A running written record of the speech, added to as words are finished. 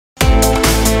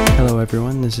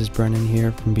everyone, this is Brennan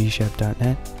here from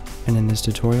Bshep.net, and in this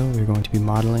tutorial we're going to be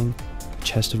modeling a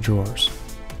chest of drawers.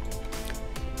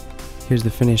 Here's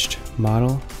the finished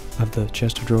model of the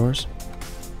chest of drawers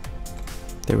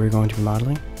that we're going to be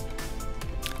modeling,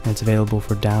 and it's available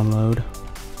for downloading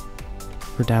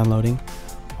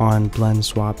on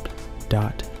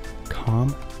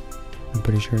blendswap.com. I'm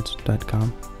pretty sure it's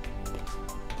 .com.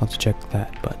 I'll have to check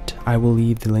that, but I will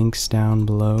leave the links down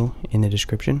below in the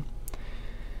description.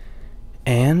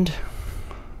 And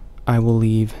I will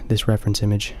leave this reference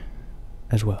image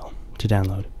as well to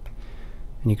download.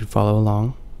 And you can follow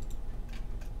along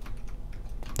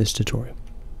this tutorial.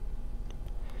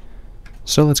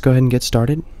 So let's go ahead and get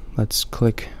started. Let's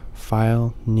click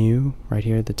File, New, right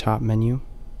here at the top menu.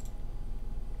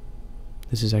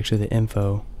 This is actually the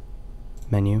info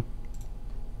menu,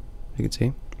 you can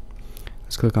see.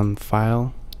 Let's click on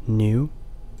File, New.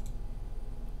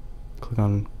 Click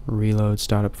on Reload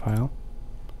Startup File.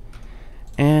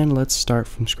 And let's start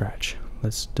from scratch.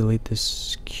 Let's delete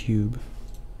this cube.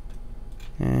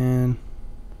 And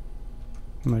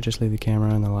I might just leave the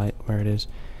camera and the light where it is.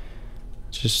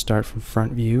 Let's just start from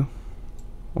front view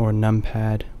or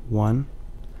numpad 1.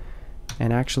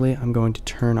 And actually I'm going to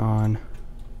turn on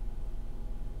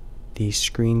the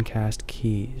screencast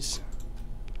keys,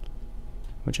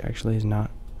 which actually is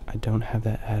not, I don't have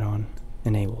that add-on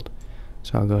enabled.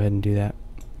 So I'll go ahead and do that.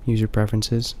 User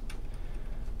preferences,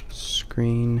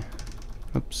 screencast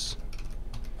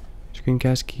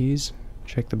keys,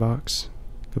 check the box,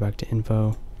 go back to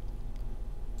info,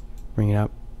 bring it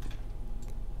up.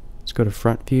 Let's go to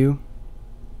front view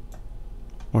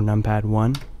or numpad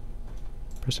 1.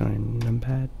 Press on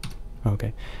numpad.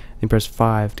 Okay. Then press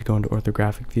 5 to go into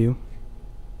orthographic view.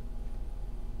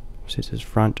 So it says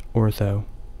front ortho,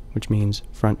 which means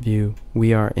front view.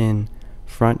 We are in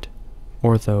front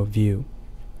ortho view.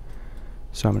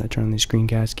 So I'm going to turn on these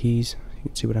screencast keys. You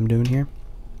can see what I'm doing here.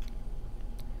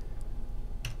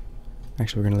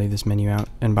 Actually, we're going to leave this menu out.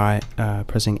 And by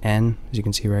pressing N, as you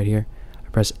can see right here, I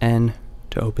press N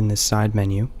to open this side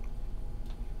menu.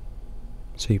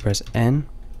 So you press N.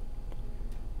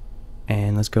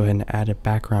 And let's go ahead and add a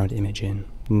background image in.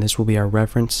 And this will be our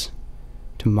reference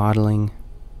to modeling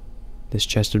this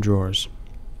chest of drawers.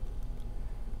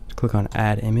 Let's click on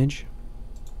Add Image.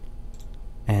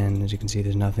 And as you can see,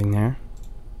 there's nothing there.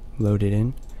 Load it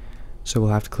in. So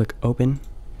we'll have to click Open.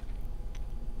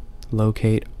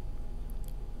 Locate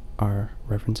our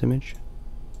reference image.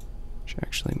 Which is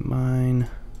actually mine.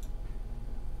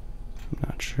 I'm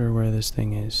not sure where this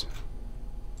thing is.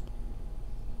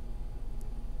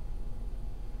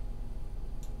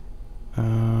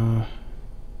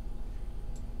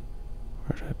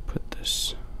 Where did I put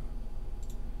this?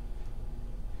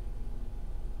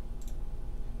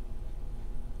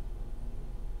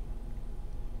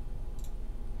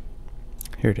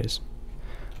 Here it is.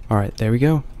 Alright, there we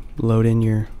go. Load in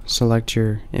your, select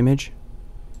your image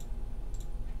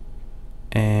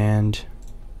and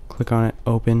click on it,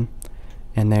 open,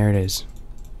 and there it is.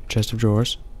 Chest of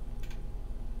drawers.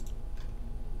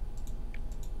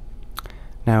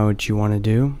 Now what you want to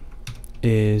do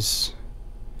is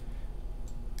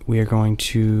we are going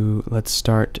to, let's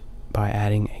start by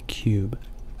adding a cube.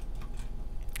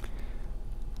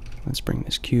 Let's bring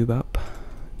this cube up,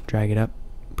 drag it up,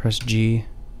 press G,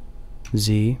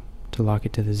 Z to lock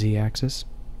it to the Z axis.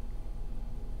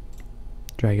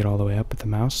 Drag it all the way up with the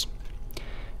mouse.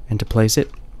 And to place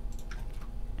it,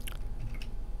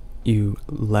 you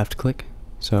left click.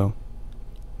 So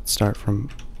let's start from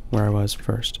where I was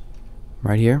first.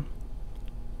 Right here,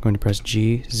 I'm going to press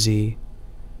G, Z,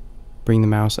 bring the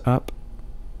mouse up,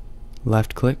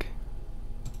 left click,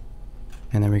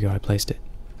 and there we go, I placed it.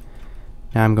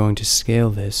 Now I'm going to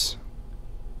scale this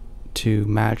to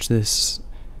match this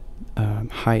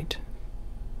height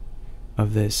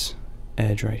of this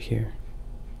edge right here.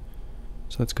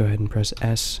 So let's go ahead and press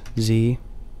S, Z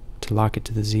to lock it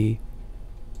to the Z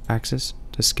axis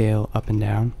to scale up and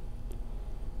down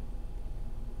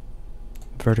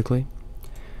vertically.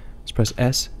 Let's press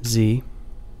S, Z,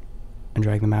 and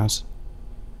drag the mouse.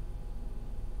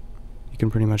 You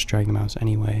can pretty much drag the mouse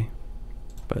anyway,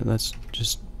 but let's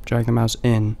just drag the mouse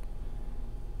in,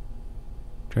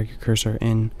 drag your cursor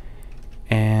in,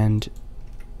 and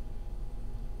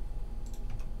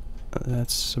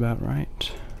that's about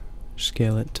right.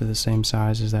 Scale it to the same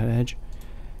size as that edge.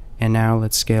 And now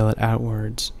let's scale it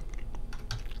outwards,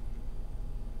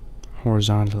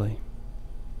 horizontally.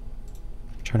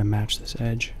 Try to match this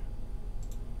edge.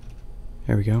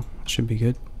 There we go, should be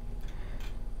good.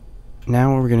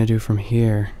 Now what we're going to do from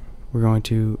here, we're going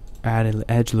to add an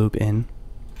edge loop in.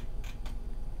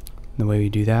 The way we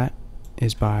do that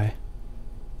is by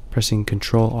pressing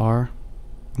Control R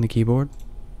on the keyboard.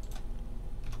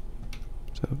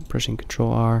 So pressing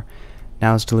Control R.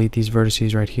 Now let's delete these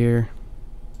vertices right here.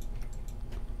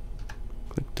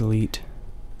 Click delete.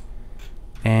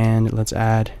 And let's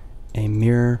add a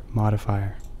mirror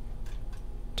modifier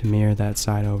to mirror that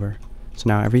side over. So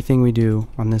now everything we do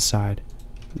on this side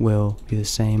will be the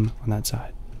same on that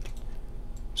side.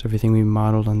 So everything we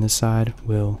modeled on this side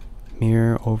will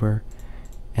mirror over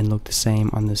and look the same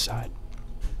on this side.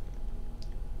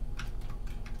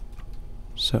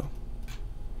 So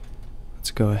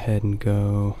let's go ahead and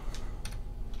go,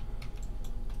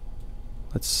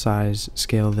 let's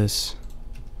scale this.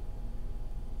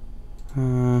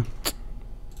 Let's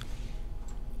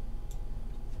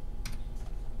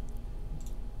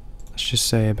just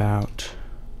say about,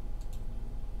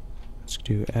 let's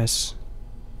do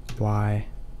SY2.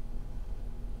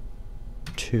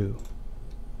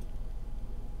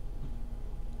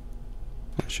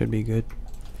 That should be good.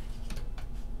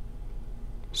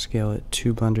 Scale it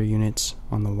 2 blender units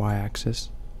on the y-axis.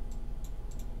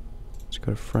 Let's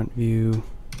go to front view,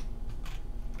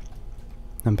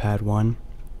 numpad 1,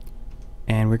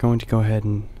 and we're going to go ahead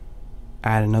and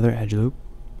add another edge loop.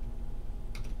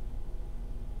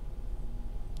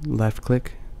 Left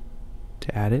click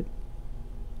to add it,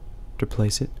 to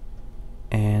place it,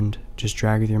 and just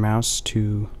drag with your mouse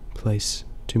to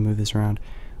move this around.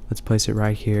 Let's place it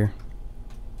right here.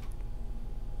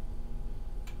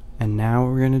 And now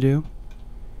what we're going to do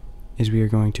is we are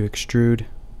going to extrude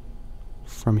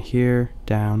from here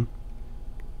down.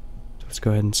 So let's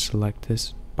go ahead and select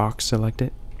this box, select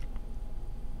it.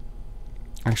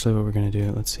 Actually, what we're going to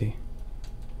do, let's see.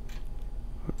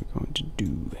 What we're going to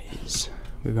do is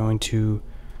we're going to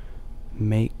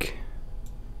make,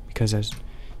 because as you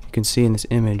can see in this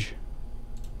image,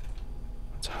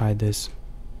 let's hide this,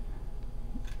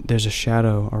 there's a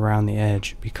shadow around the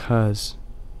edge because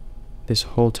this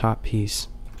whole top piece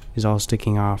is all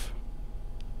sticking off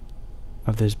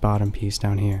of this bottom piece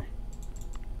down here.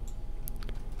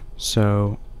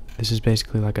 So this is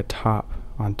basically like a top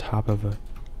on top of a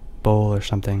bowl or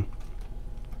something,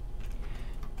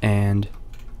 and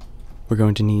we're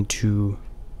going to need to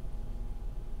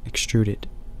extrude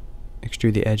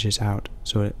the edges out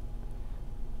so it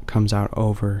comes out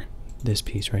over this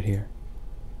piece right here.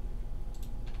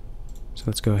 So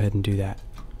let's go ahead and do that.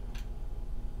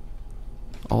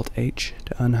 Alt H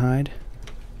to unhide.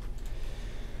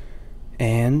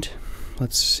 And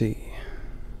let's see,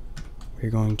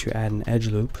 we're going to add an edge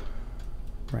loop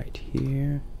right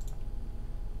here,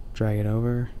 drag it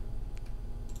over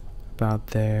about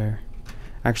there.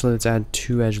 Actually, let's add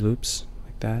 2 edge loops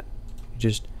like that. You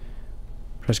just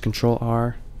press Control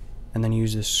R and then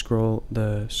use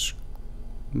the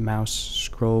mouse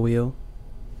scroll wheel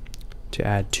to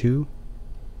add 2.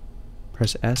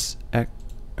 Press SY,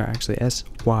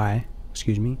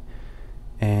 excuse me,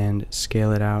 and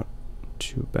scale it out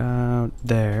to about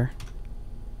there.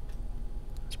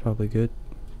 That's probably good.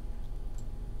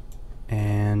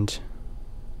 And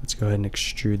let's go ahead and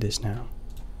extrude this now.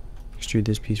 Extrude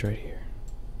this piece right here,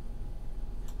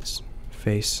 this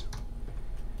face.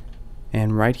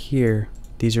 And right here,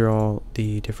 these are all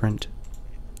the different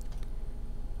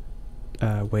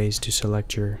ways to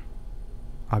select your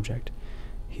object.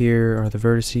 Here are the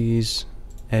vertices,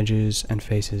 edges, and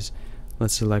faces.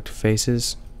 Let's select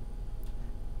faces.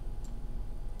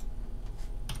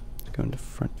 Go into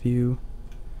front view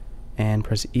and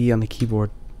press E on the keyboard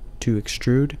to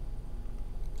extrude.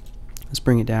 Let's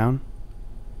bring it down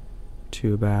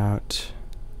to about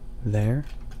there.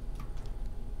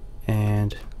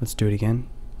 And let's do it again.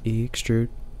 E, extrude.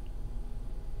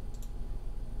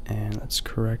 And let's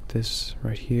correct this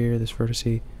right here, this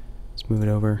vertice. Let's move it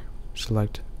over.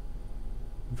 Select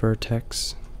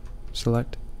vertex,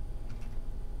 select.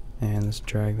 And let's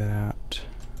drag that out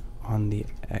on the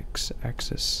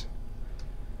x-axis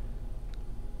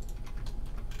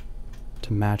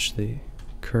to match the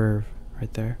curve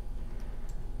right there.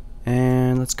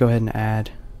 And let's go ahead and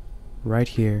add right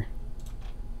here,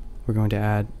 we're going to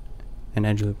add an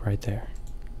edge loop right there.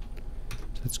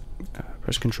 So let's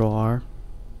press Control R,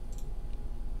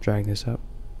 drag this up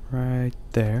right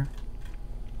there,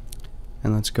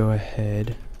 and let's go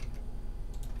ahead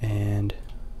and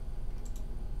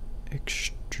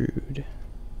extrude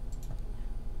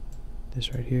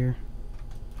this right here.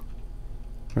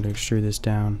 We're going to extrude this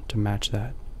down to match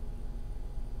that.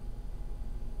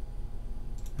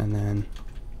 And then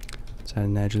let's add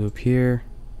an edge loop here.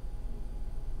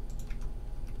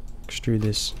 Extrude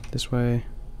this way.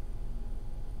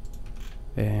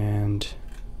 And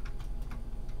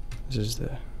this is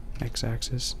the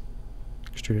x-axis.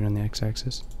 Extrude it on the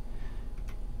x-axis.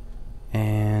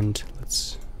 And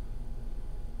let's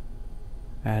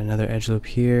add another edge loop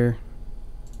here.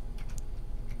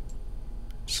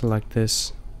 Select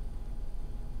this,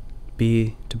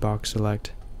 B to box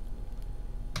select,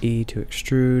 E to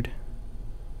extrude,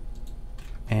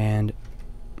 and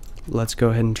let's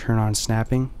go ahead and turn on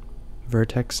snapping,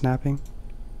 vertex snapping.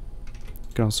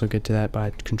 You can also get to that by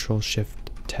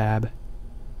Control-Shift-Tab.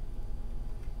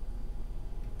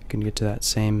 You can get to that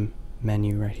same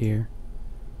menu right here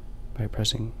by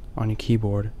pressing on your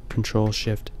keyboard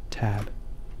Control-Shift-Tab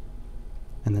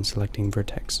and then selecting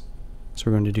vertex. So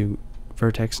we're going to do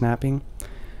vertex snapping.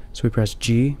 So we press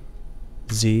G,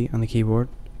 Z on the keyboard,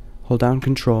 hold down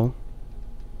Control,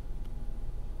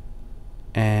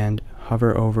 and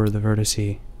hover over the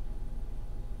vertice.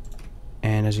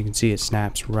 And as you can see, it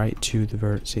snaps right to the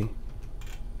vertice.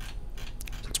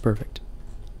 So it's perfect.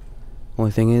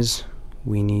 Only thing is,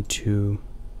 we need to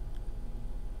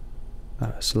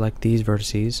select these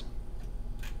vertices.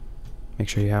 Make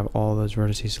sure you have all those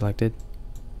vertices selected.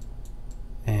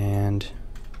 And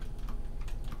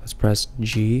let's press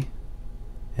G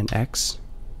and X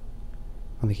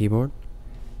on the keyboard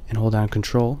and hold down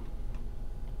Control,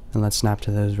 and let's snap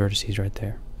to those vertices right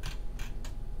there.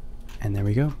 And there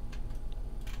we go.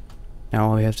 Now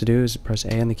all we have to do is press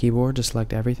A on the keyboard to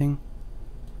select everything,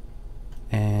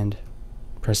 and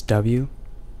press W,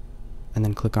 and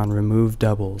then click on Remove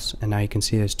Doubles. And now you can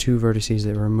see there's two vertices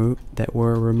that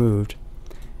were removed,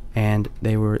 and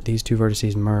these two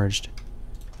vertices merged,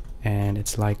 and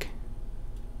it's like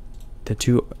the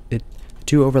two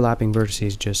overlapping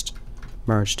vertices just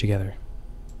merged together,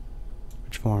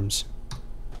 which forms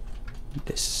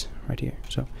this right here.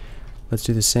 So let's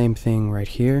do the same thing right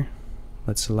here.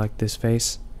 Let's select this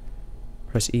face,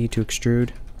 press E to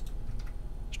extrude,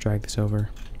 let's drag this over.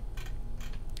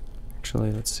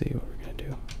 Actually, let's see what we're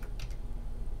gonna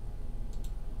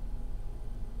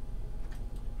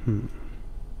do.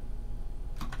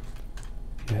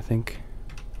 Yeah, I think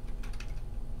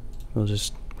we'll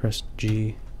just press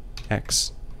G,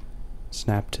 X,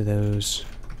 snap to those,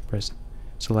 press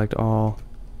select all,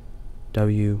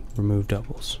 W, remove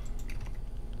doubles.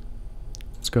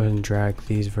 Let's go ahead and drag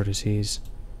these vertices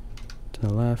to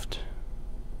the left,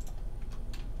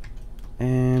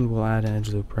 and we'll add an edge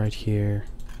loop right here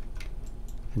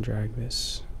and drag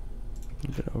this a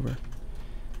little bit over.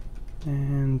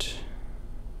 And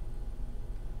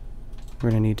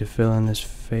we're going to need to fill in this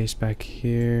face back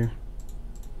here,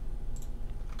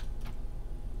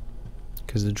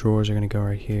 because the drawers are going to go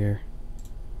right here.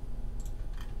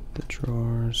 The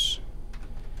drawers.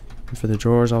 And for the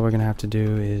drawers, all we're going to have to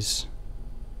do is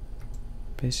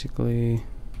basically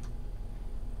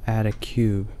add a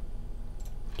cube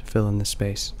to fill in the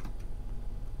space.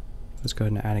 Let's go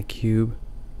ahead and add a cube,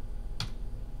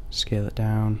 scale it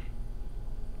down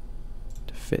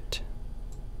to fit.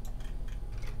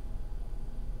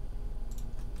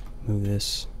 Move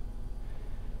this,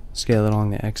 scale it along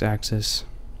the x-axis.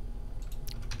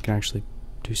 You can actually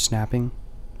do snapping,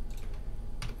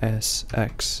 S,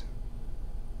 X,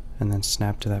 and then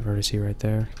snap to that vertice right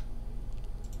there.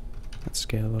 Let's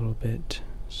scale a little bit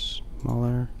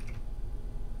smaller.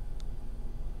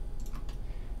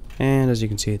 And as you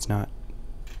can see, it's not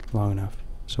long enough,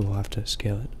 so we'll have to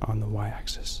scale it on the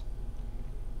y-axis.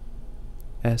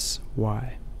 S,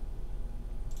 Y.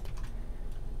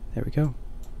 There we go.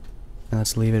 And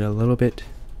let's leave it a little bit.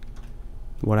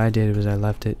 What I did was I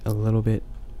left it a little bit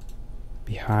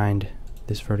behind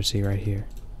this vertice right here.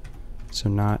 So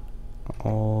not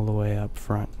all the way up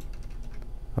front,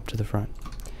 up to the front.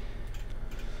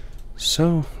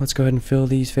 So let's go ahead and fill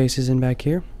these faces in back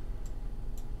here.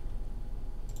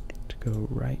 To go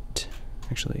right.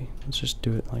 Actually, let's just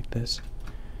do it like this.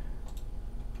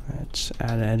 Let's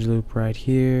add an edge loop right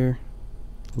here.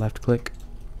 Left click.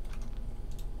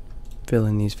 Fill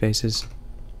in these faces.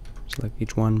 Select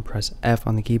each one, press F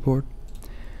on the keyboard.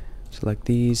 Select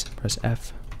these, press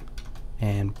F,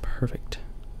 and perfect.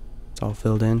 It's all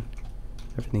filled in.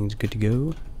 Everything's good to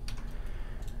go.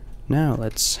 Now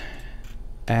let's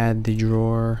add the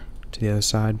drawer to the other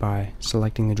side by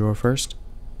selecting the drawer first,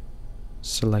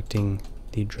 selecting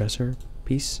the dresser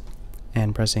piece,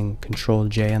 and pressing Control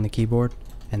J on the keyboard,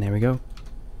 and there we go.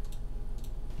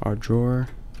 Our drawer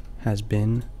has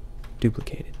been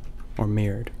duplicated, or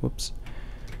mirrored. Whoops.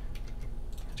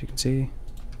 As you can see,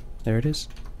 there it is.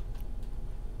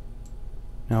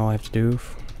 Now all I have to do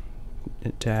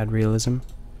to add realism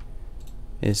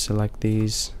is select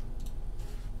these,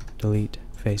 delete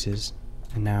faces,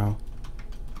 and now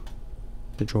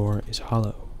the drawer is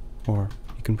hollow, or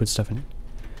you can put stuff in it.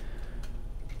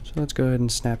 So let's go ahead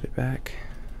and snap it back,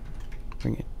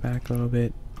 bring it back a little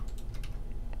bit,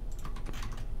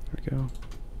 we go.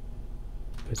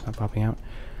 It's not popping out.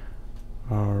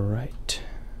 Alright.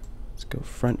 Let's go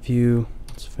front view.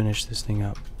 Let's finish this thing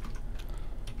up.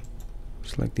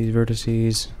 Select these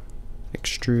vertices.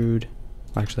 Extrude.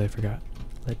 Actually, I forgot.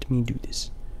 Let me do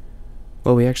this.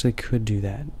 Well, we actually could do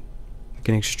that. We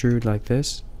can extrude like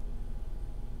this.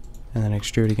 And then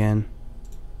extrude again.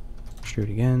 Extrude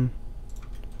again.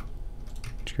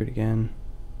 Extrude again.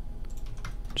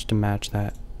 Just to match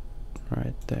that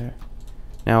right there.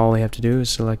 Now all we have to do is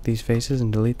select these faces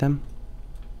and delete them.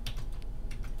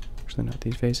 Actually, not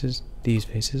these faces. These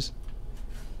faces.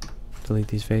 Delete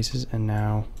these faces, and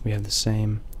now we have the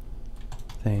same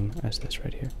thing as this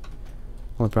right here.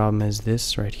 Well, the problem is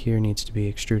this right here needs to be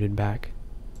extruded back.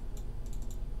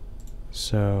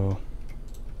 So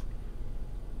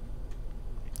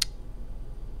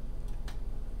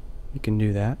you can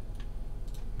do that.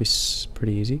 Be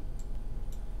pretty easy.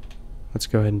 Let's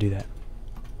go ahead and do that.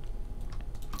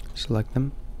 Select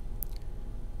them.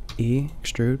 E,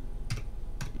 extrude.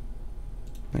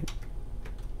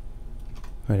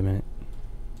 Wait a minute.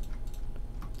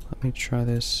 Let me try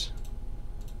this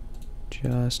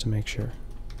just to make sure.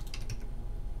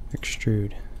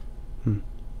 Extrude.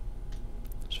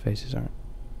 Those faces aren't.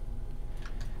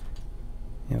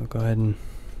 Yeah, we'll go ahead and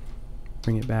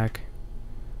bring it back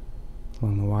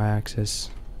along the y-axis.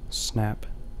 Snap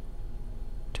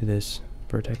to this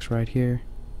vertex right here.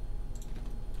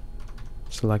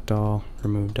 Select all,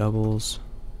 remove doubles.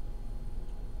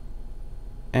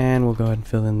 And we'll go ahead and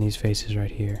fill in these faces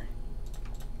right here.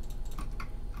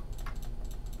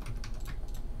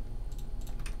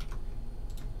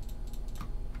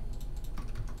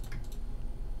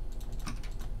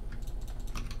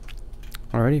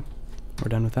 Alrighty, we're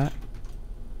done with that.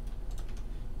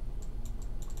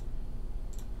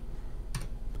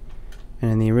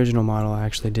 And in the original model, I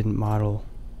actually didn't model.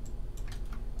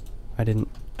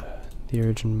 The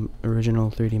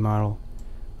original 3D model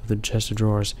of the chest of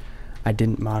drawers, I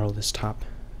didn't model these top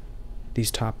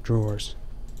drawers.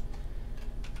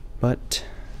 But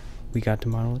we got to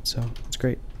model it, so it's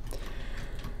great.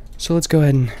 So let's go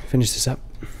ahead and finish this up.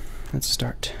 Let's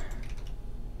start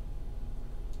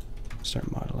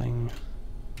modeling.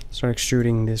 Start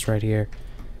extruding this right here.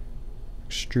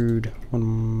 Extrude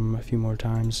a few more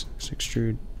times. Just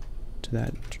extrude to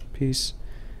that piece.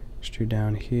 Extrude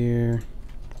down here.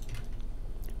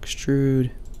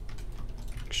 Extrude.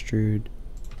 Extrude.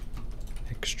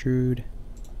 Extrude.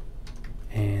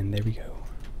 And there we go.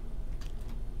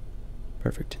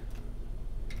 Perfect.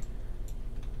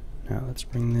 Now let's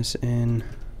bring this in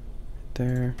right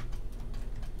there.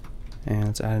 And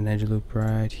let's add an edge loop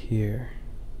right here.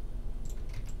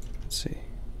 Let's see.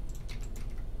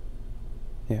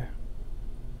 Yeah.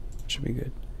 Should be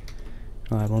good.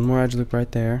 I'll add one more edge loop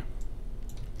right there.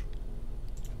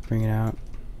 Bring it out.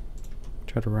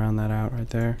 Try to round that out right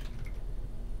there.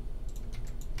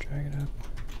 Drag it up.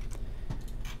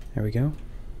 There we go.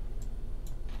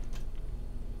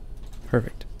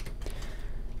 Perfect.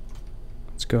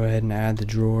 Let's go ahead and add the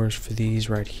drawers for these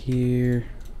right here.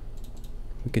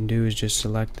 What we can do is just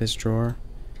select this drawer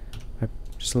by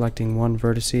selecting one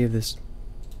vertex of this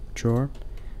drawer,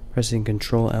 pressing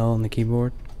Ctrl L on the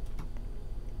keyboard,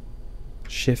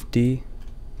 Shift D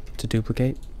to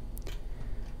duplicate,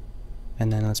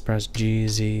 and then let's press G,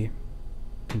 Z,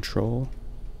 Control,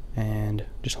 and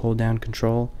just hold down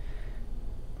Control,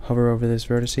 hover over this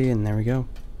vertex, and there we go.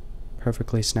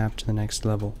 Perfectly snapped to the next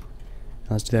level.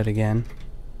 Now let's do that again.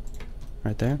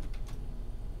 Right there.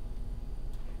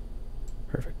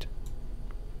 Perfect.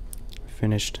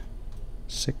 Finished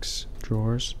 6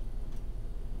 drawers.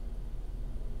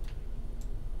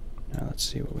 Now let's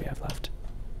see what we have left.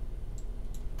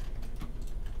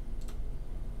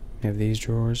 We have these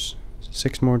drawers.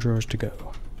 6 more drawers to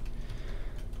go.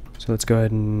 So let's go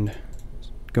ahead and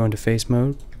go into face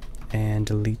mode and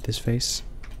delete this face.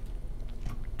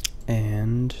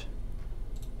 And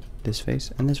this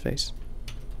face and this face.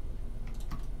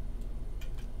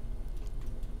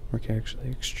 We can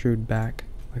actually extrude back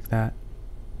like that.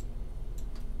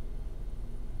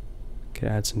 Could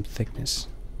add some thickness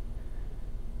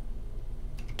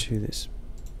to this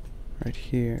right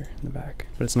here in the back,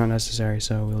 but it's not necessary,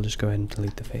 so we'll just go ahead and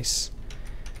delete the face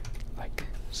like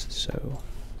so.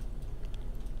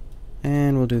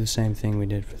 And we'll do the same thing we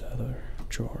did for the other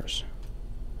drawers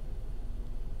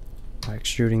by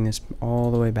extruding this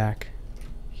all the way back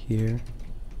here,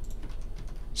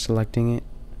 selecting it,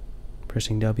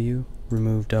 pressing W,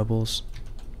 remove doubles,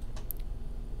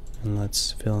 and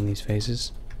let's fill in these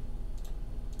faces.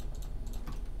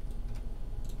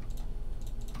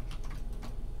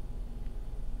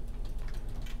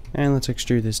 And let's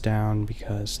extrude this down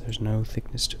because there's no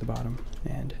thickness to the bottom.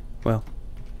 And, well,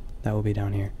 that will be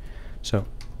down here. So,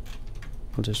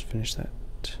 we'll just finish that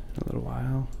in a little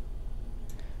while.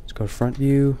 Let's go to front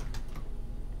view.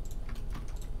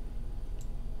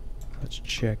 Let's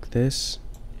check this.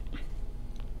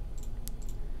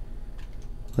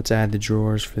 Let's add the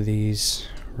drawers for these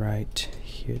right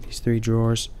here, these 3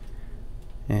 drawers.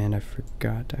 And I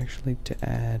forgot actually to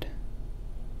add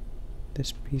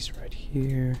this piece right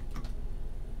here.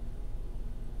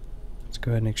 Let's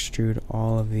go ahead and extrude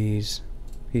all of these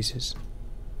pieces.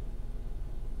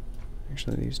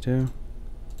 Actually, these two.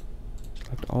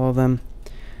 Select all of them.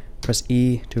 Press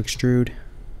E to extrude.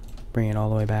 Bring it all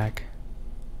the way back.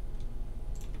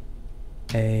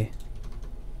 A.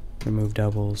 Remove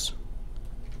doubles.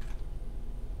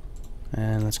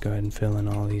 And let's go ahead and fill in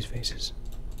all these faces.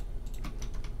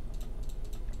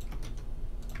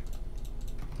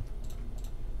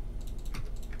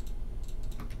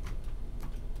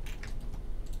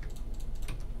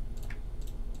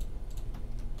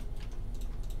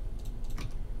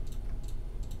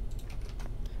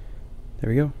 There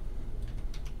we go.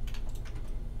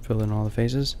 Fill in all the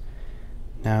faces.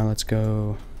 Now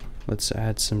let's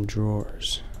add some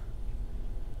drawers.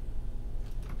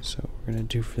 So we're gonna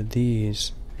do for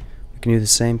these, we can do the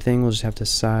same thing, we'll just have to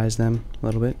size them a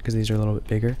little bit because these are a little bit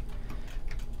bigger.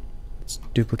 Let's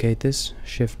duplicate this,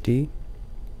 Shift D.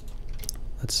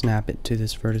 Let's snap it to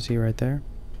this vertice right there.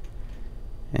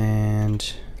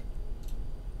 And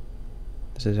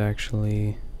this is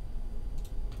actually,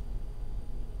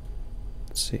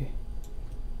 let's see.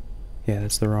 Yeah,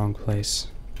 that's the wrong place.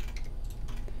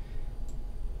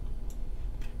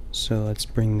 So let's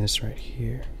bring this right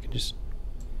here. You can just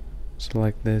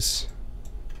select this,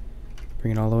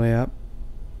 bring it all the way up,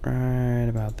 right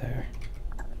about there.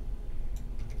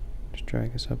 Just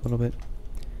drag this up a little bit.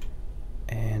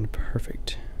 And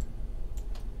perfect.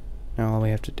 Now all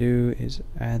we have to do is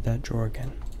add that drawer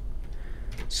again.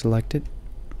 Select it,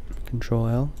 Control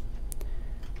L,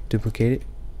 duplicate it.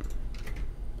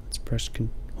 Let's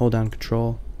hold down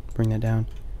Control, bring that down,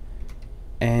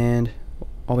 and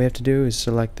all we have to do is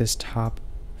select this top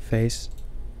face,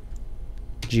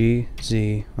 G,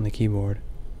 Z on the keyboard,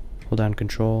 hold down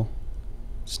Control,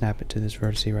 snap it to this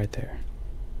vertice right there.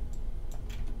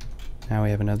 Now we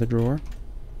have another drawer,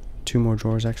 2 more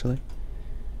drawers actually,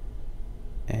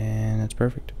 and that's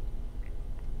perfect.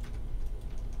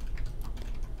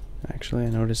 Actually, I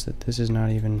noticed that this is not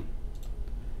even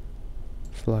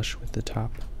flush with the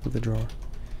top of the drawer.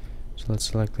 So let's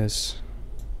select this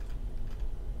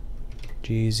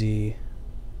GZ,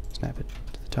 snap it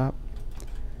to the top.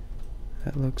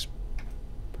 That looks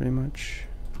pretty much,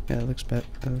 yeah, that looks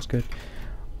good.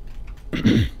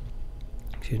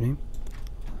 Excuse me.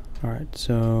 Alright,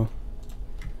 so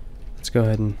let's go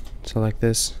ahead and select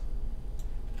this,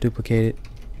 duplicate it,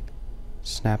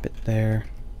 snap it there,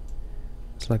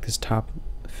 select this top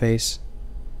face,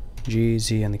 G,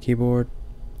 Z on the keyboard,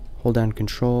 hold down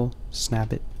Control,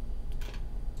 snap it.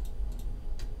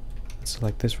 Let's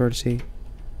select this vertice,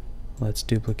 let's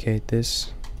duplicate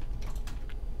this,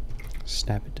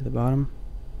 snap it to the bottom,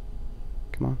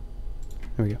 come on,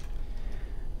 there we go.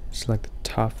 Select the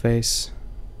top face,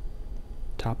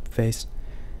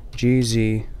 G,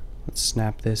 Z, let's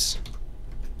snap this.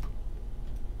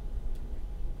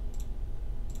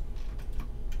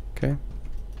 Okay,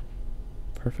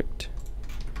 perfect.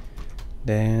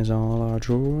 There's all our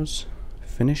drawers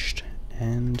finished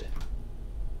and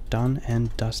done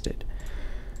and dusted.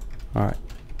 Alright,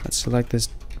 let's select this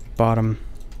bottom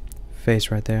face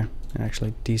right there and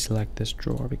actually deselect this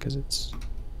drawer because it's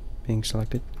being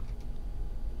selected.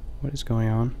 What is going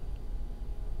on?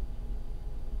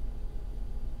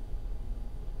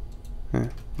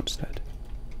 What's that?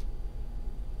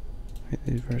 Wait,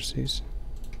 these vertices.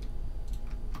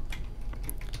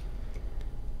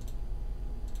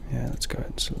 Yeah, let's go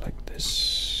ahead and select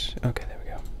this. Okay, there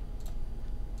we go.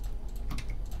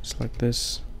 Select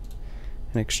this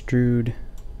and extrude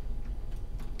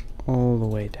all the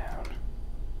way down.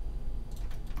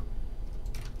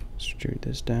 Extrude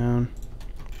this down.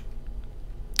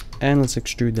 And let's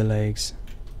extrude the legs.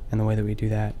 And the way that we do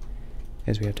that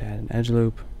is we have to add an edge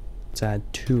loop. Let's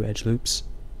add 2 edge loops.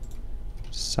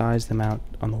 Size them out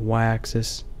on the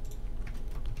y-axis.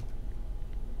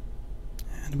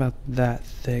 About that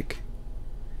thick.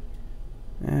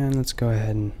 And let's go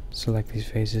ahead and select these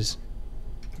faces,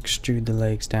 extrude the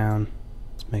legs down,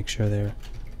 let's make sure they're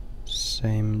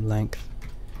same length,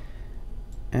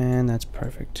 and that's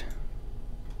perfect.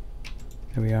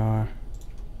 There we are.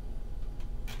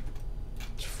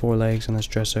 It's 4 legs on this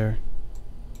dresser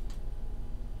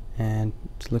and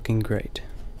it's looking great.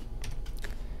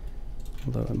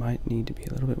 Although it might need to be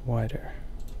a little bit wider.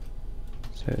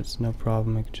 So it's no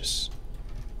problem, I could just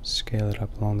scale it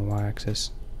up along the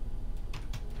y-axis.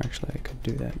 Actually, I could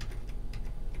do that.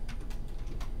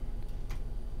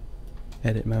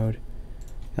 Edit mode.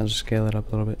 I'll just scale it up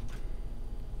a little bit.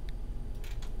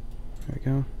 There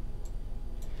we go.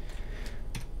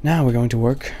 Now we're going to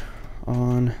work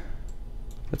on,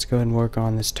 let's go ahead and work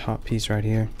on this top piece right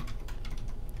here.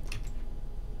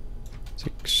 Let's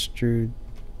extrude,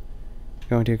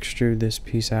 going to extrude this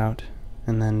piece out,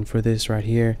 and then for this right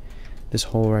here, this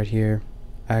hole right here,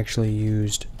 I actually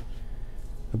used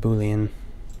a Boolean,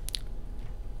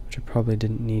 which I probably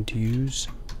didn't need to use.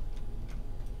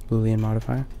 Boolean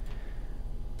modifier.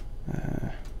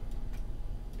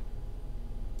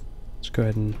 Let's go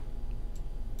ahead and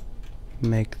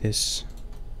make this,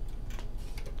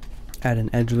 add an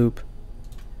edge loop.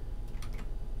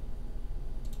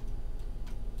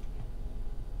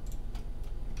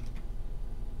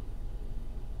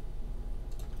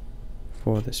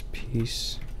 For this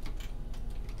piece.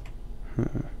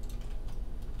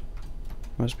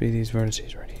 Must be these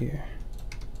vertices right here.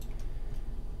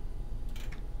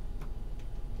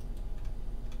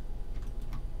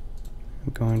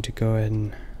 I'm going to go ahead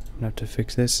and I'm gonna have to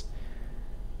fix this.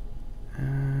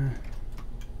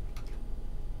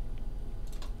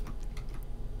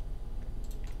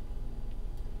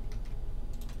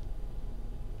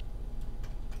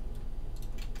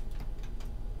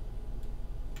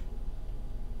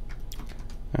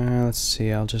 Let's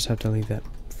see, I'll just have to leave that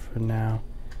for now.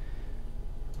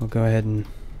 We'll go ahead and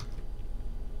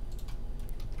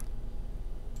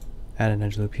add an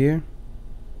edge loop here,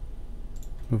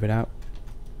 move it out,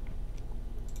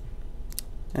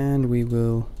 and we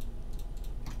will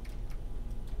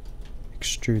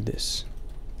extrude this.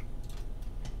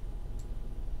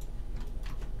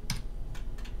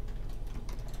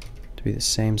 To be the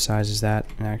same size as that,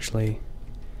 and actually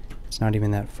it's not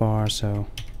even that far, so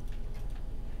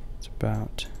it's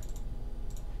about,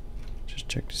 just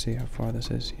check to see how far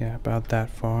this is. Yeah, about that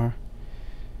far.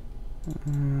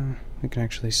 We can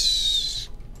actually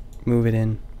move it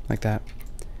in like that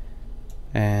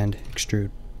and extrude.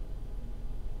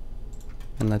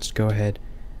 And let's go ahead,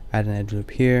 add an edge loop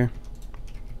here.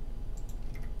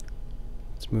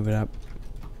 Let's move it up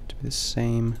to be the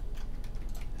same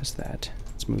as that.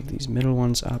 Let's move these middle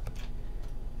ones up,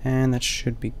 and that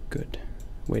should be good.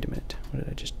 Wait a minute, what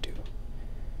did I just do?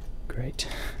 Great.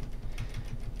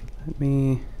 Let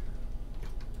me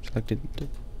select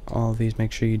all of these.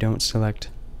 Make sure you don't select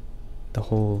the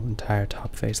whole entire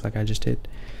top face like I just did.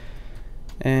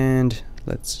 And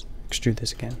let's extrude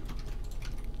this again.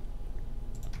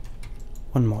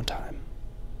 One more time.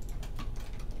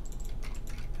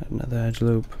 Add another edge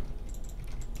loop.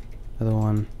 Another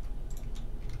one.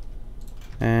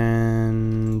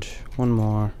 And one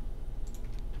more.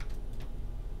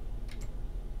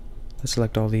 Let's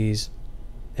select all these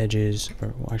edges,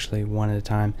 or actually one at a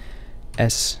time.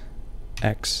 SX0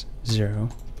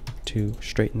 to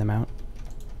straighten them out.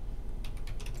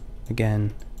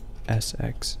 Again,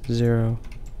 SX0,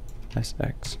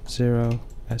 SX0,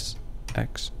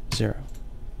 SX0.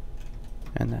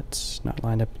 And that's not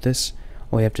lined up with this.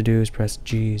 All you have to do is press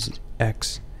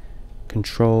X,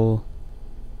 Control,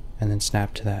 and then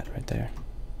snap to that right there.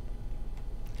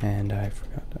 And I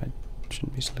forgot, I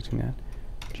shouldn't be selecting that.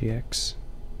 GX.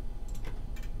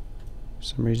 For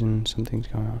some reason, something's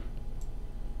going on.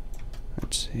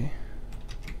 Let's see.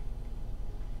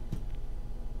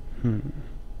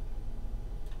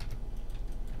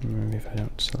 Maybe if I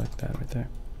don't select that right there.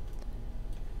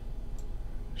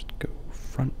 Just go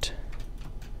front.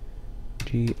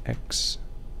 GX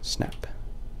snap.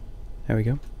 There we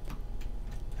go.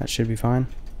 That should be fine.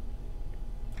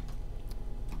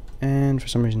 And for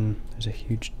some reason, there's a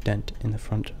huge dent in the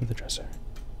front of the dresser.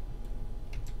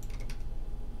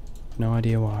 No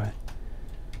idea why.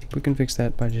 We can fix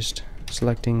that by just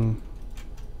selecting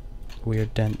the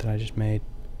weird dent that I just made.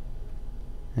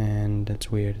 And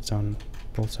it's weird, it's on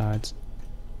both sides.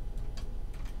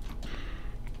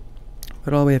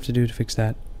 But all we have to do to fix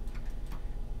that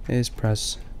is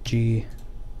press G,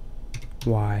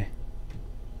 Y,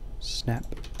 snap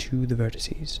to the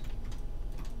vertices.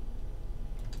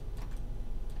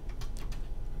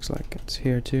 Looks like it's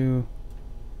here too.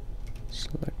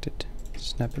 Select it,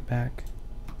 snap it back.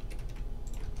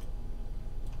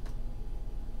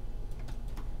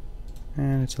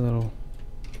 And it's a little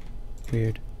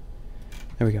weird.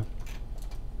 There we go.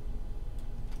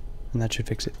 And that should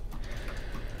fix it.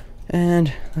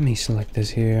 And let me select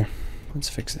this here. Let's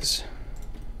fix this.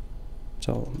 It's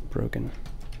all broken.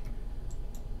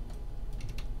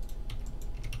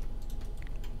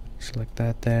 Select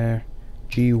that there.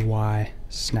 GY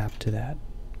snap to that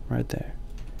right there.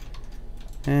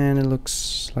 And it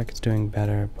looks like it's doing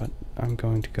better, but I'm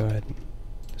going to go ahead and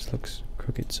this looks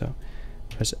crooked, so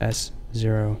press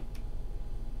S0,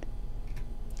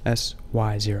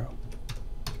 SY0.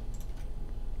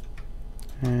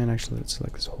 And actually let's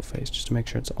select this whole face just to make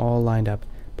sure it's all lined up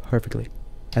perfectly.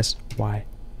 SY0.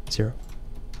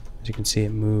 As you can see,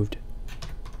 it moved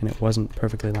and it wasn't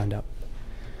perfectly lined up.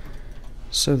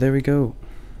 So there we go.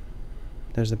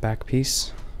 There's the back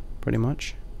piece, pretty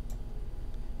much.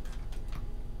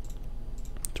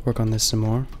 Let's work on this some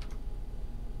more.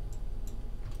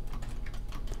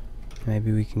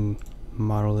 Maybe we can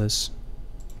model this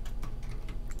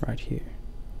right here.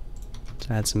 Let's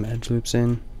add some edge loops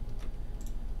in.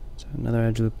 So another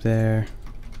edge loop there.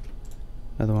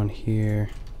 Another one here.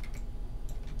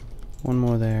 One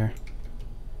more there.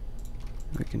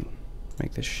 We can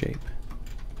make this shape.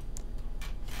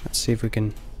 Let's see if we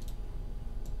can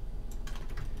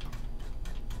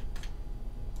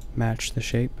match the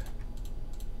shape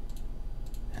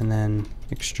and then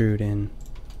extrude in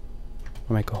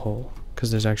or make a hole, because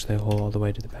there's actually a hole all the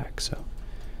way to the back. So,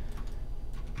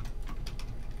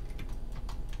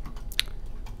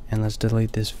 and let's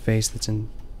delete this face that's in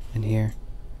here.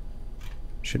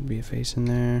 Should be a face in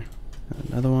there.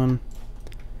 Another one.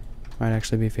 Might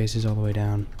actually be faces all the way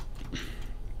down.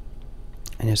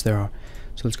 And yes, there are.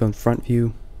 So let's go in front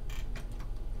view.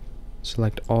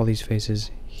 Select all these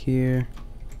faces here.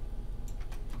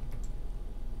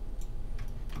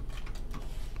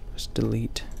 Just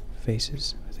delete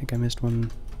faces. I think I missed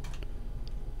one.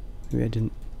 Maybe I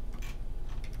didn't.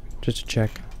 Just to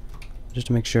check. Just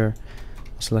to make sure.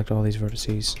 I'll select all these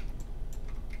vertices.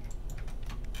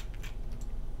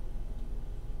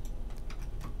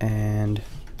 And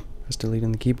let's delete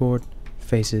on the keyboard.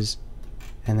 Faces.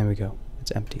 And there we go.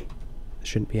 It's empty. There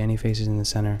shouldn't be any faces in the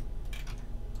center.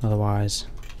 Otherwise,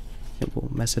 it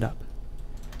will mess it up.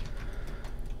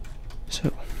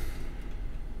 So,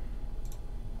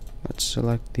 let's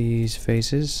select these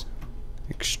faces,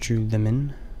 extrude them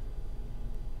in.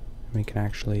 We can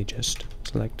actually just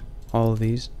select all of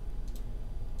these.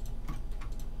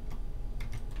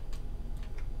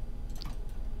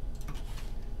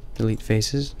 Delete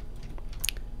faces,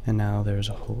 and now there's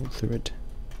a hole through it.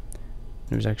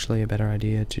 It was actually a better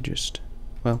idea to just,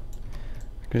 well,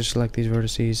 I can just select these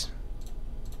vertices,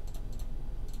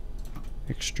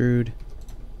 extrude,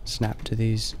 snap to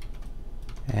these,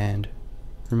 and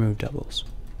remove doubles.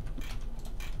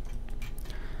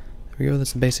 There we go,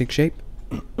 that's the basic shape.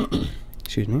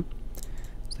 Excuse me.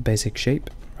 It's the basic shape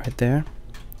right there.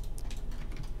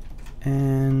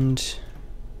 And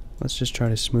let's just try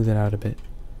to smooth it out a bit.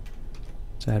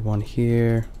 Let's add one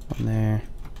here, one there.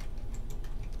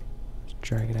 Let's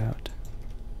drag it out.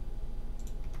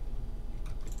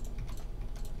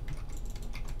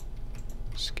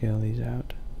 Scale these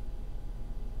out.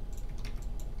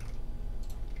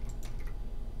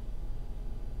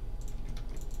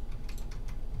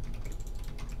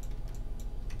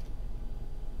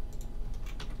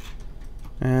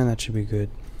 And that should be good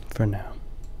for now.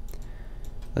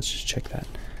 Let's just check that.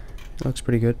 It looks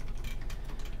pretty good.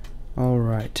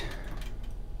 Alright.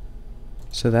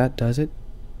 So that does it.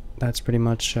 That's pretty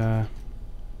much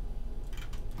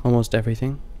almost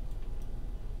everything.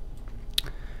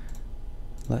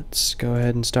 Let's go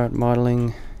ahead and start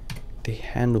modeling the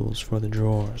handles for the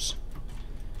drawers.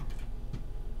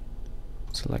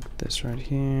 Select this right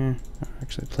here.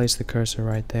 Actually, place the cursor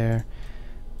right there.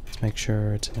 Let's make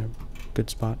sure it's in a good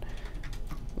spot.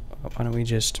 Why don't we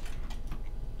just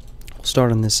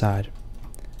start on this side,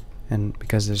 and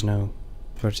because there's no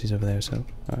vertices over there, so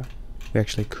we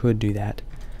actually could do that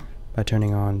by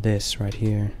turning on this right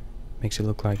here. Makes it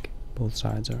look like both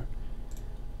sides are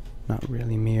not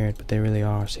really mirrored, but they really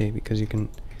are. See, because you can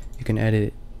edit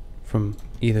it from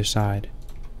either side.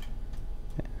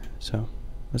 So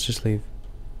let's just leave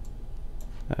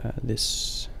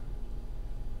this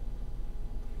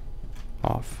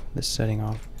off, this setting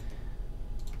off.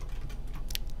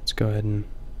 Let's go ahead and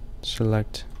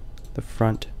select the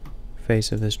front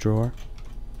face of this drawer.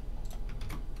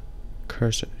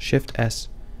 Cursor, Shift S,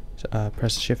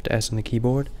 press Shift S on the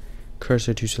keyboard,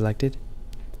 cursor to selected,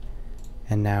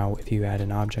 and now if you add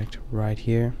an object right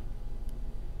here,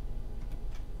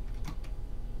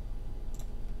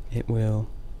 it will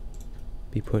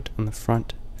be put on the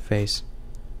front face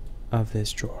of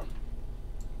this drawer.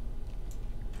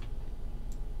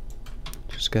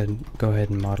 Just go ahead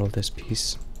and model this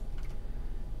piece.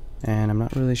 And I'm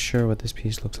not really sure what this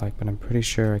piece looks like, but I'm pretty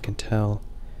sure I can tell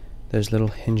there's little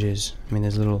hinges. I mean,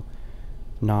 there's little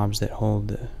knobs that hold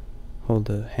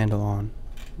the handle on.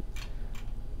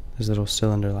 There's little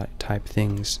cylinder-like type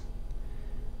things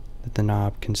that the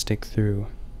knob can stick through,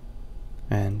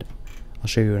 and I'll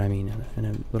show you what I mean in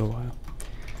a little while.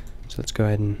 So let's go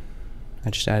ahead and I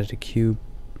just added a cube,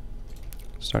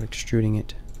 start extruding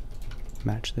it,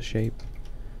 match the shape.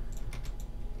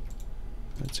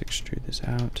 Let's extrude this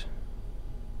out.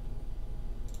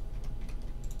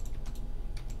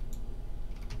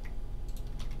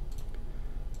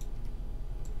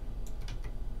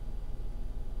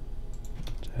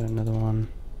 Let's add another one.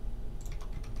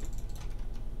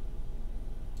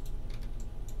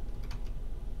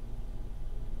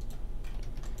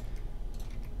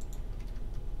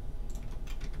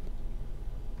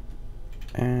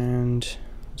 And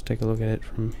let's take a look at it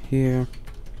from here.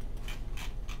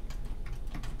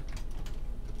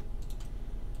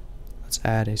 Let's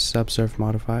add a subsurf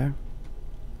modifier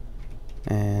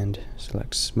and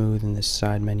select smooth in this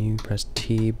side menu. Press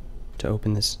T to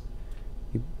open this.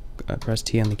 Press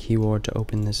T on the keyboard to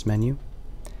open this menu.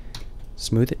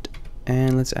 Smooth it,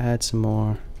 and let's add some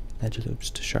more edge loops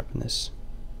to sharpen this.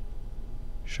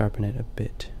 Sharpen it a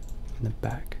bit in the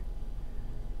back.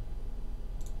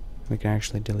 We can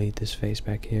actually delete this face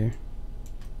back here.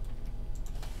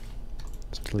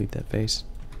 Let's delete that face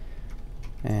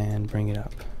and bring it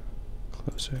up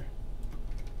closer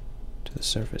to the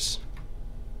surface.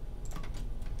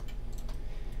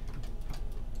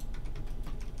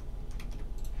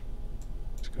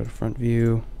 Let's go to front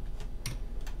view.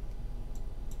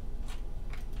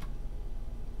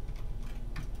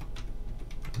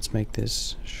 Let's make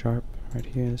this sharp right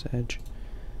here, this edge.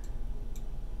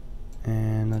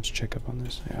 And let's check up on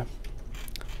this, yeah,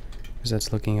 because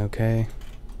that's looking okay.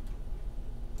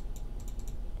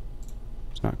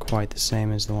 It's not quite the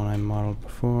same as the one I modeled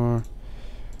before.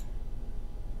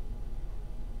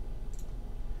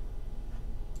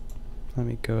 Let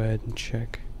me go ahead and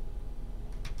check.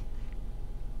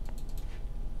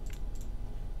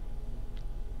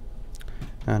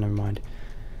 Ah, never mind.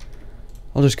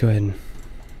 I'll just go ahead and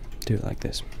do it like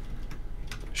this.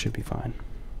 Should be fine.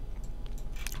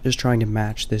 Just trying to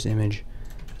match this image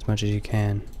as much as you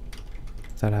can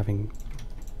without having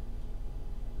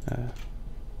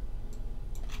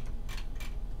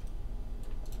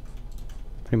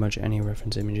pretty much any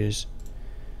reference images,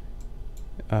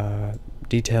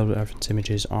 detailed reference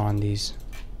images on these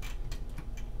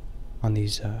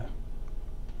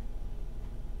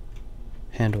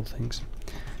handle things,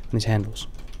 on these handles.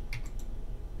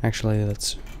 Actually,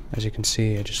 that's, as you can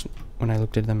see, when I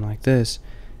looked at them like this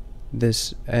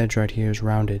edge right here is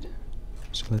rounded.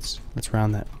 So let's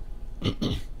round that.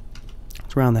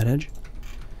 Let's round that edge.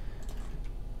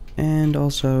 And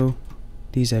also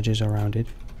these edges are rounded.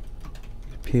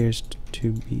 It appears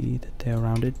to be that they are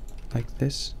rounded like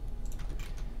this.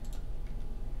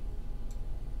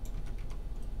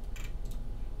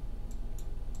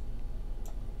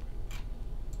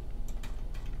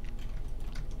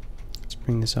 Let's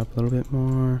bring this up a little bit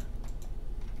more.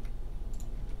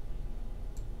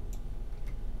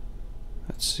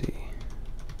 Let's see.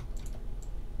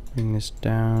 Bring this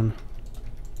down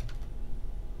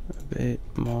a bit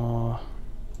more.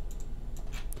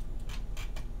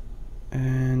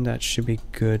 And that should be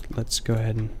good. Let's go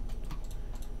ahead and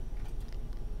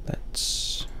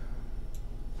let's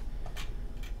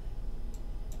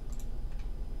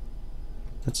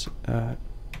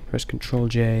press Ctrl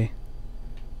J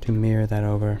to mirror that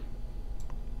over.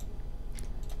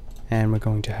 And we're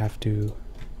going to have to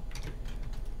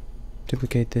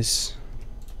duplicate this.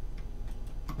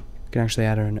 You can actually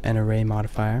add an array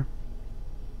modifier.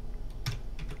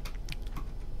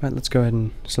 But let's go ahead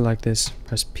and select this,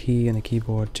 press P on the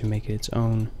keyboard to make it its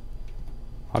own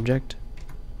object.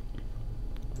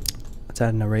 Let's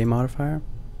add an array modifier.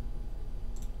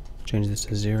 Change this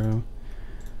to 0.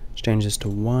 Let's change this to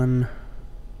 1.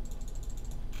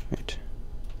 Right.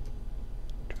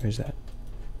 Where's that?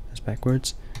 That's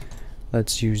backwards.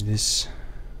 Let's use this,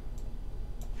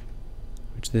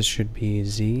 which this should be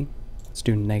Z. Let's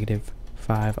do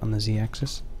 -5 on the Z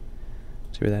axis.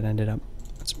 See where that ended up.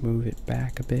 Let's move it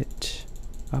back a bit,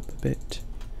 up a bit.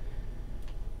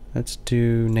 Let's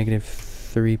do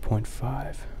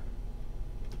 -3.5.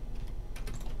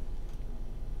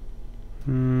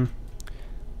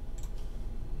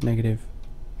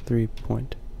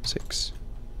 -3.6.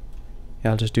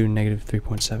 Yeah, I'll just do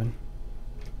 -3.7.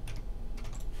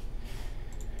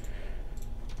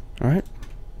 Alright,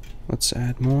 let's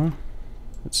add more.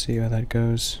 Let's see how that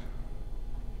goes.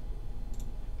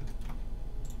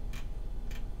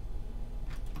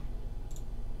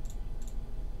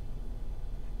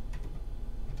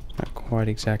 Not quite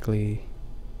exactly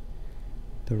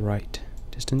the right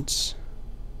distance,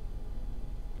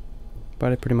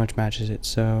 but it pretty much matches it.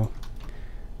 So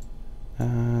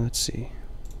let's see,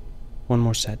 one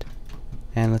more set,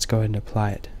 and let's go ahead and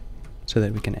apply it so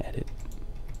that we can edit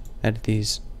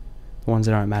these ones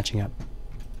that aren't matching up.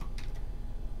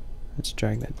 Let's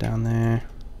drag that down there.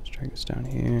 Let's drag this down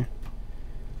here,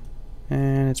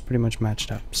 and it's pretty much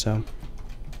matched up. So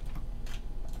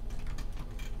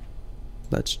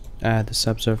let's add the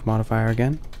subsurf modifier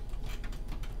again.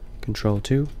 Control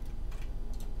 2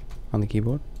 on the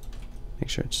keyboard. Make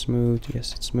sure it's smooth.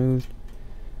 Yes, it's smooth.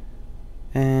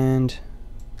 And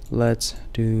let's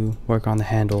work on the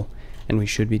handle, and we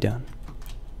should be done.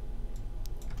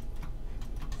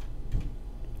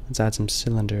 Let's add some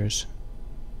cylinders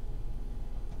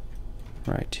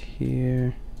right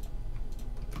here.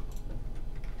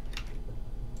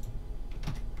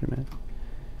 Wait a minute.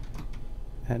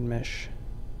 Add mesh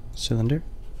cylinder.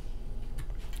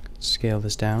 Scale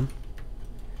this down.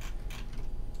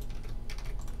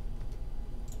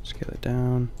 Scale it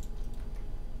down.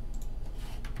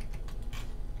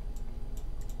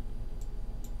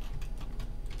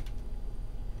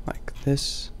 Like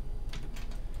this.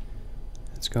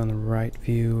 Let's go in the right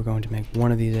view. We're going to make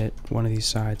one of these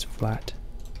sides flat,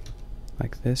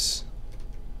 like this.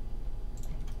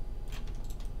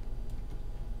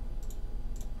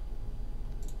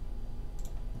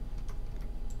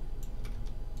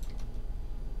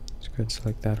 Let's go and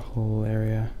select that whole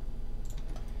area,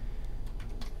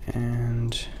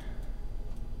 and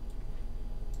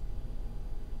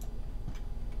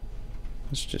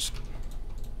let's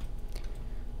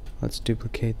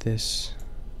duplicate this.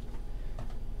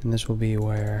 And this will be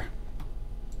where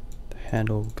the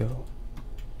handle will go.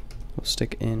 We'll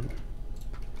stick in.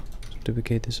 So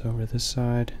duplicate this over this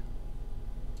side.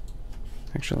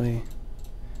 Actually,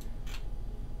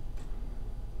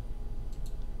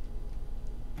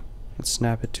 let's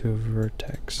snap it to a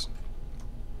vertex.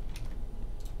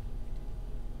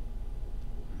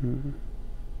 Let me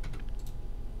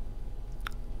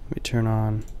turn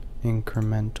on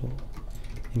increment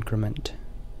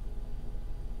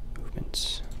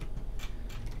movements.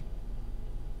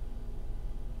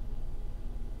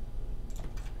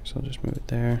 So I'll just move it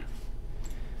there,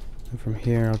 and from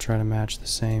here I'll try to match the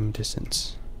same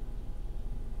distance.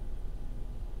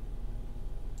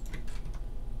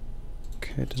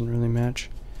 Okay, it doesn't really match.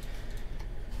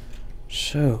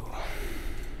 So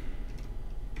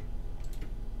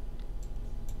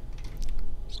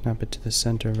snap it to the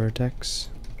center vertex.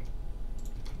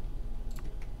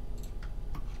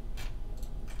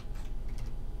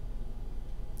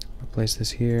 I'll place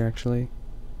this here actually.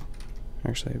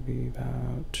 Actually, it'd be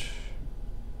about,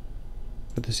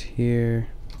 put this here,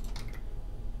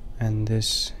 and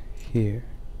this here,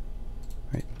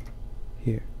 right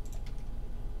here.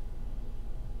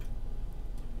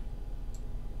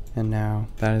 And now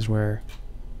that is where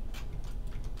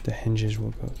the hinges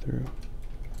will go through.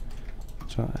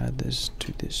 So I'll add this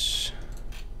to this,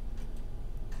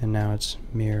 and now it's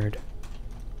mirrored.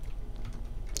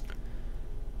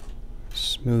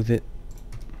 Smooth it.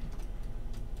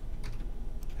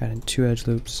 Add in 2 edge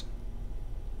loops,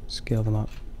 scale them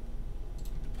up.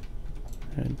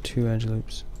 Add in 2 edge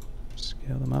loops,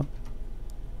 scale them up.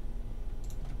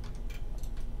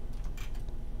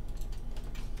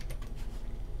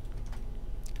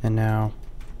 And now,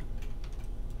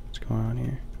 what's going on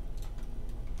here?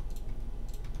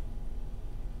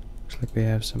 Looks like we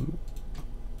have some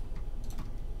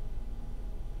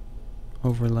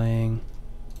overlaying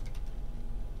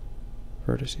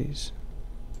vertices.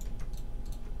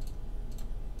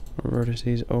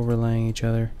 Vertices overlaying each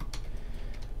other.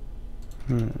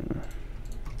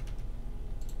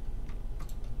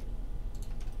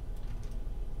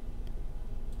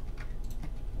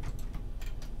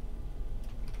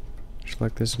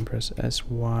 Select this and press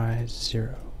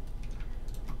SY0.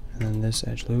 And then this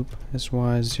edge loop,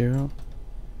 SY0.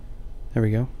 There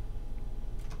we go.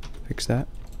 Fix that.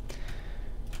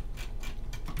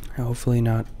 Now, hopefully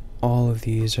not all of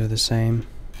these are the same,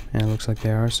 and it looks like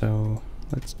they are, so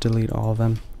let's delete all of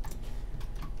them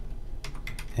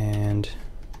and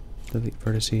delete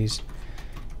vertices,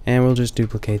 and we'll just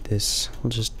duplicate this. We'll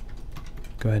just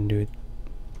go ahead and do it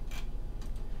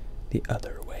the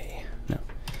other way. No,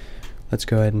 let's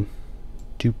go ahead and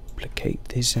duplicate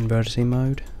this in vertice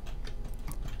mode.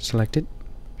 Select it,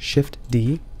 Shift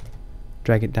D,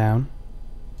 drag it down,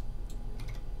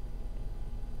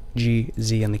 G,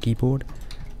 Z on the keyboard.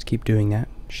 Let's keep doing that.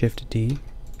 Shift D,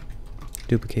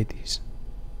 duplicate these.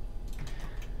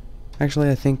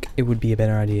 Actually, I think it would be a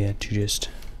better idea to just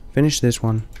finish this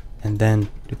one and then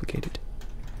duplicate it.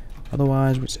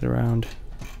 Otherwise, we sit around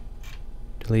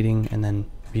deleting and then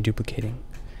reduplicating.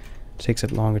 It takes a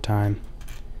longer time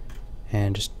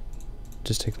and just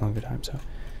take a longer time. So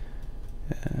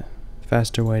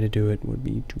faster way to do it would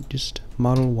be to just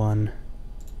model one,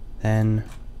 then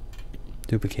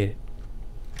duplicate it.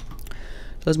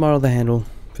 So let's model the handle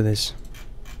for this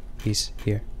piece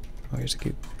here. Oh, here's the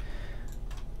cube.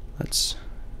 Let's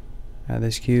add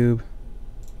this cube,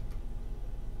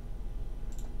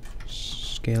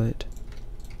 scale it,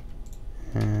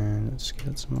 and let's scale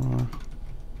it some more.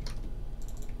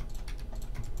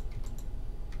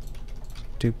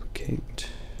 Duplicate,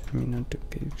 not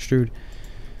duplicate, extrude.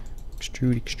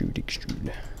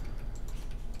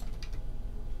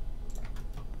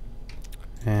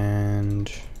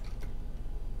 And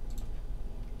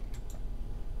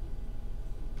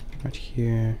right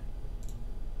here,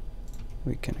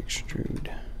 we can extrude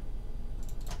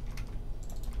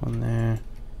on there.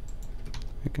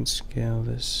 We can scale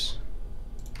this.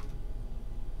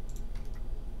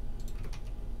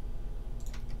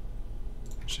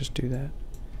 Let's just do that.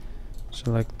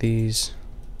 Select these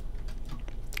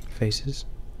faces,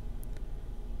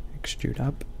 extrude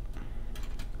up,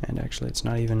 and actually it's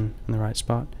not even in the right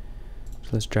spot, so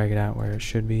let's drag it out where it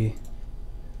should be.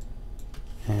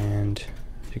 And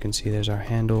as you can see, there's our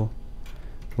handle.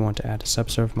 We want to add a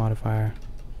subsurf modifier,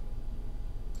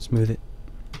 smooth it,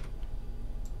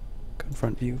 go in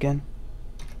front view again,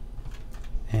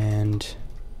 and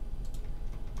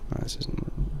this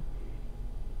isn't,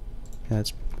 yeah,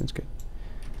 that's good.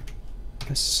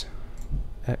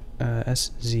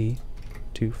 SZ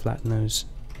to flatten those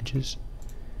edges.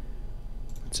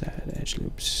 Let's add edge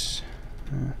loops.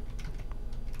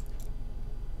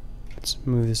 Let's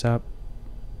move this up.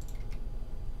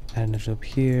 Add an edge loop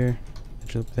here,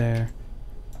 edge loop there.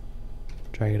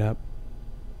 Drag it up.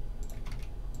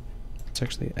 It's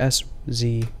actually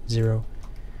SZ0.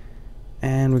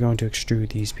 And we're going to extrude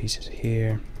these pieces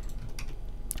here.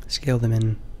 Scale them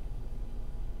in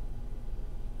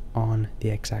on the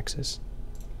x-axis,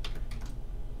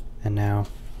 and now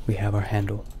we have our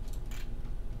handle.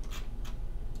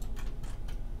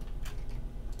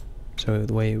 So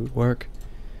the way it would work,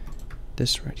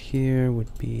 this right here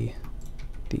would be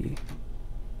the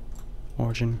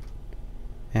origin,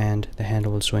 and the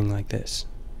handle would swing like this,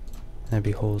 and there'd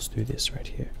be holes through this right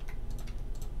here.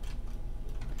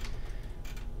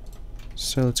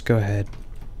 So let's go ahead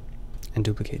and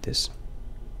duplicate this.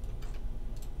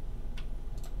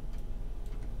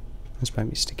 This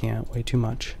might be sticking out way too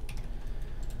much.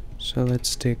 So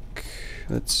let's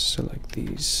select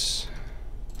these,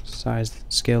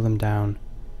 scale them down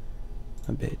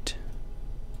a bit.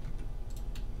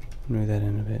 Move that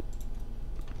in a bit.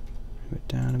 Move it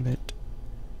down a bit.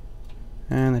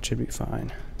 And that should be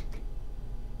fine.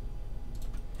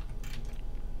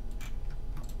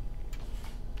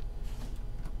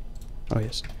 Oh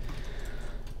yes.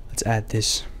 Let's add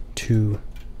this to,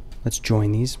 let's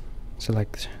join these.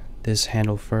 Select this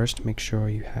handle first, make sure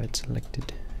you have it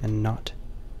selected and not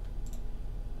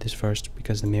this first,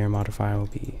 because the mirror modifier will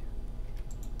be,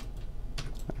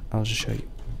 I'll just show you.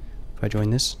 If I join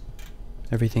this,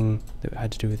 everything that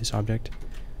had to do with this object,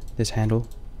 this handle,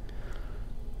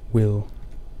 will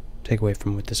take away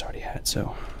from what this already had.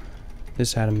 So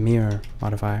this had a mirror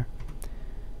modifier,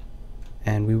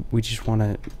 and we just want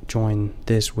to join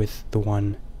this with the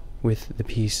one with the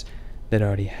piece that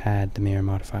already had the mirror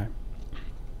modifier,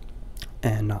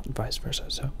 and not vice versa.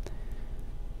 So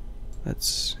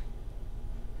let's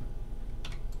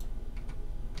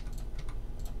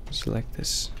select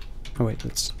this. Oh wait,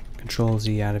 let's Control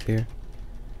Z out of here.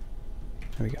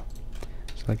 There we go.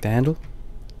 Select the handle,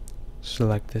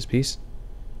 select this piece,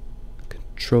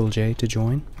 Control J to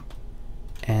join,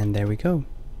 and there we go.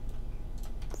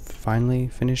 Finally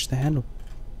finished the handle.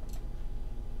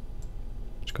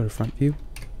 Let's go to front view.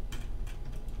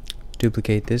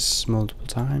 Duplicate this multiple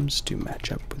times to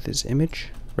match up with this image,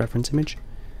 reference image,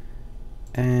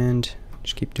 and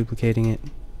just keep duplicating it,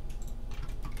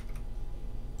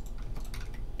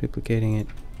 duplicating it,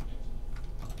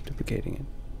 duplicating it.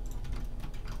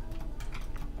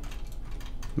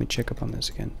 Let me check up on this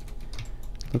again.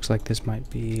 Looks like this might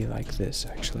be like this,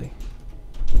 actually.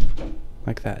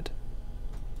 Like that.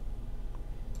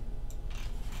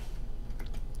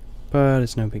 But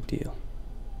it's no big deal.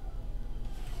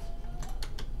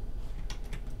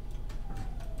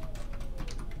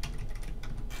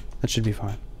 That should be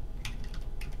fine.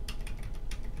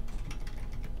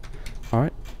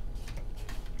 Alright.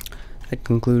 That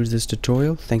concludes this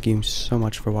tutorial. Thank you so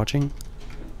much for watching,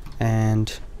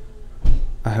 and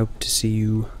I hope to see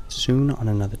you soon on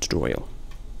another tutorial.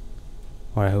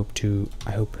 Or I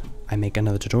hope I make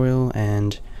another tutorial,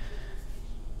 and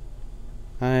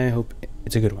I hope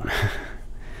it's a good one.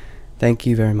 Thank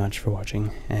you very much for watching,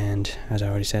 and as I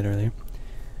already said earlier,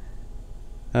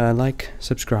 like,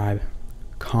 subscribe,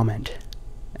 comment,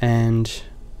 and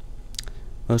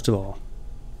most of all,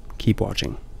 keep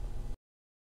watching.